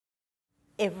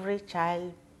Every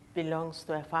child belongs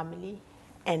to a family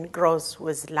and grows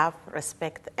with love,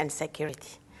 respect, and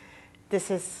security. This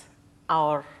is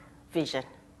our vision.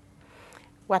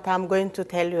 What I'm going to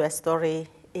tell you a story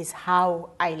is how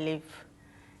I live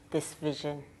this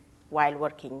vision while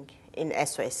working in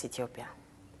SOS Ethiopia.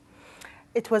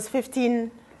 It was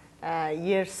 15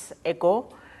 years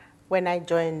ago when I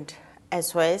joined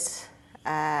SOS.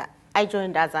 I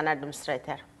joined as an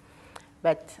administrator,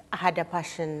 but I had a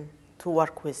passion to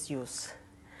work with youth.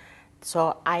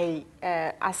 So I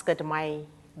asked my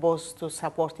boss to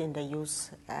support in the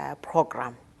youth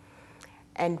program.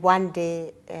 And one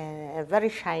day, a very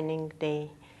shining day,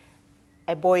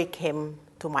 a boy came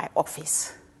to my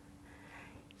office.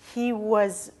 He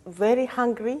was very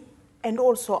hungry and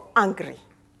also angry.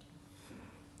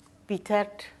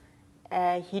 Petered,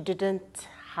 he didn't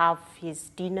have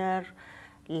his dinner,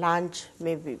 lunch,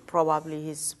 probably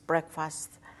his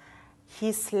breakfast.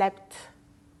 He slept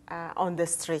on the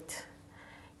street.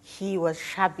 He was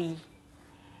shabby,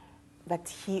 but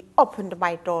he opened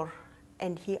my door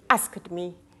and he asked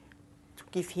me to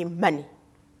give him money,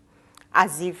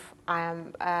 as if I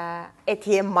am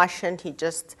ATM machine. He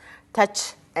just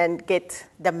touch and get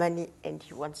the money and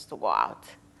he wants to go out.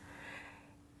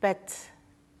 But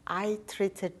I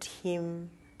treated him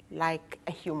like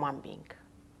a human being.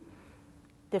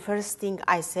 The first thing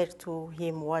I said to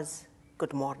him was,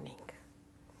 "Good morning."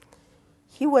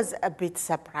 He was a bit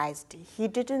surprised. He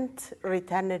didn't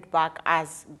return it back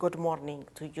as "good morning"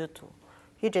 to you too.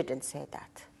 He didn't say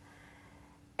that.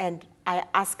 And I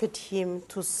asked him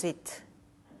to sit.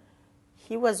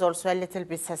 He was also a little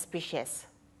bit suspicious.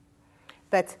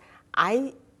 But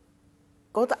I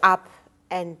got up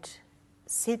and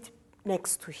sit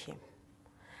next to him.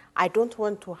 I don't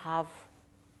want to have,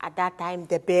 at that time,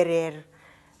 the barrier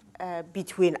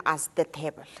between us, the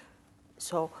table.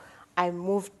 So I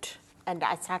moved and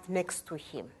I sat next to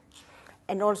him.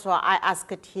 And also I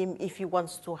asked him if he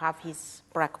wants to have his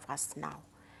breakfast now.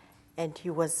 And he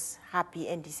was happy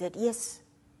and he said, "Yes,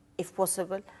 if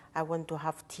possible, I want to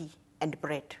have tea and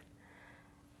bread."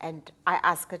 And I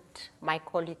asked my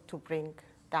colleague to bring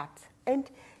that. And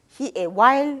he,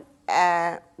 while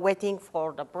waiting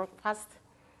for the breakfast,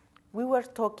 we were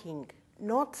talking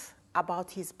not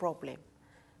about his problem,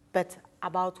 but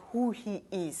about who he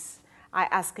is. I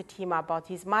asked him about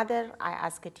his mother, I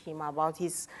asked him about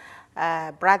his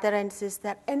brother and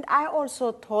sister, and I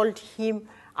also told him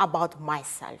about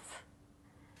myself.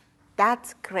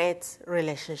 That creates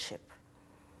relationship.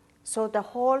 So the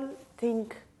whole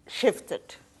thing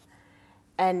shifted.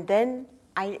 And then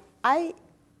I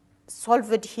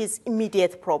solved his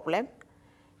immediate problem,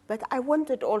 but I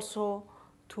wanted also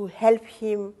to help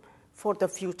him for the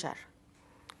future.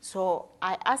 So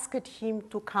I asked him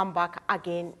to come back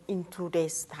again in 2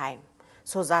 days' time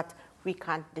so that we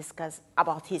can discuss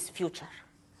about his future.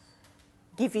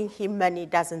 Giving him money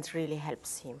doesn't really help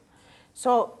him.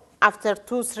 So after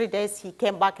 2-3 days, he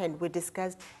came back and we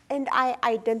discussed, and I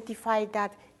identified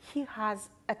that he has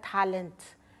a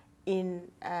talent in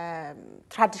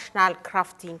traditional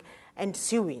crafting and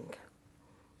sewing.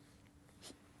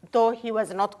 Though he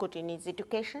was not good in his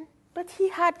education, but he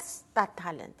had that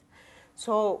talent.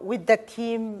 So with the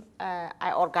team,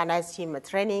 I organized him a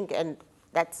training, and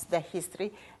that's the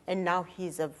history. And now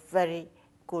he's a very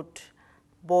good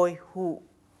boy who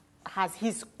has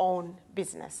his own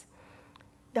business.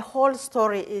 The whole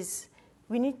story is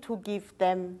we need to give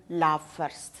them love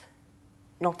first,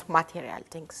 not material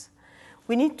things.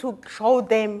 We need to show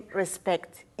them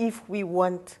respect if we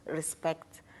want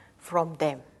respect from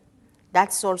them.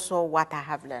 That's also what I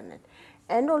have learned.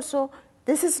 And also,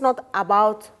 this is not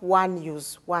about one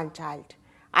youth, one child.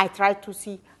 I try to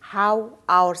see how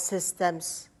our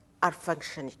systems are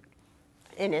functioning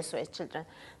in SOS children.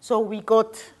 So we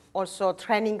got also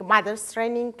training, mothers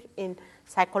training in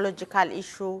psychological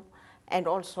issue and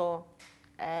also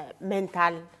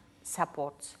mental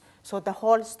support. So the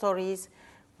whole story is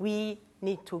we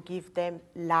need to give them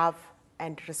love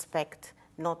and respect,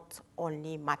 not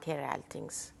only material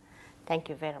things. Thank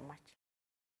you very much.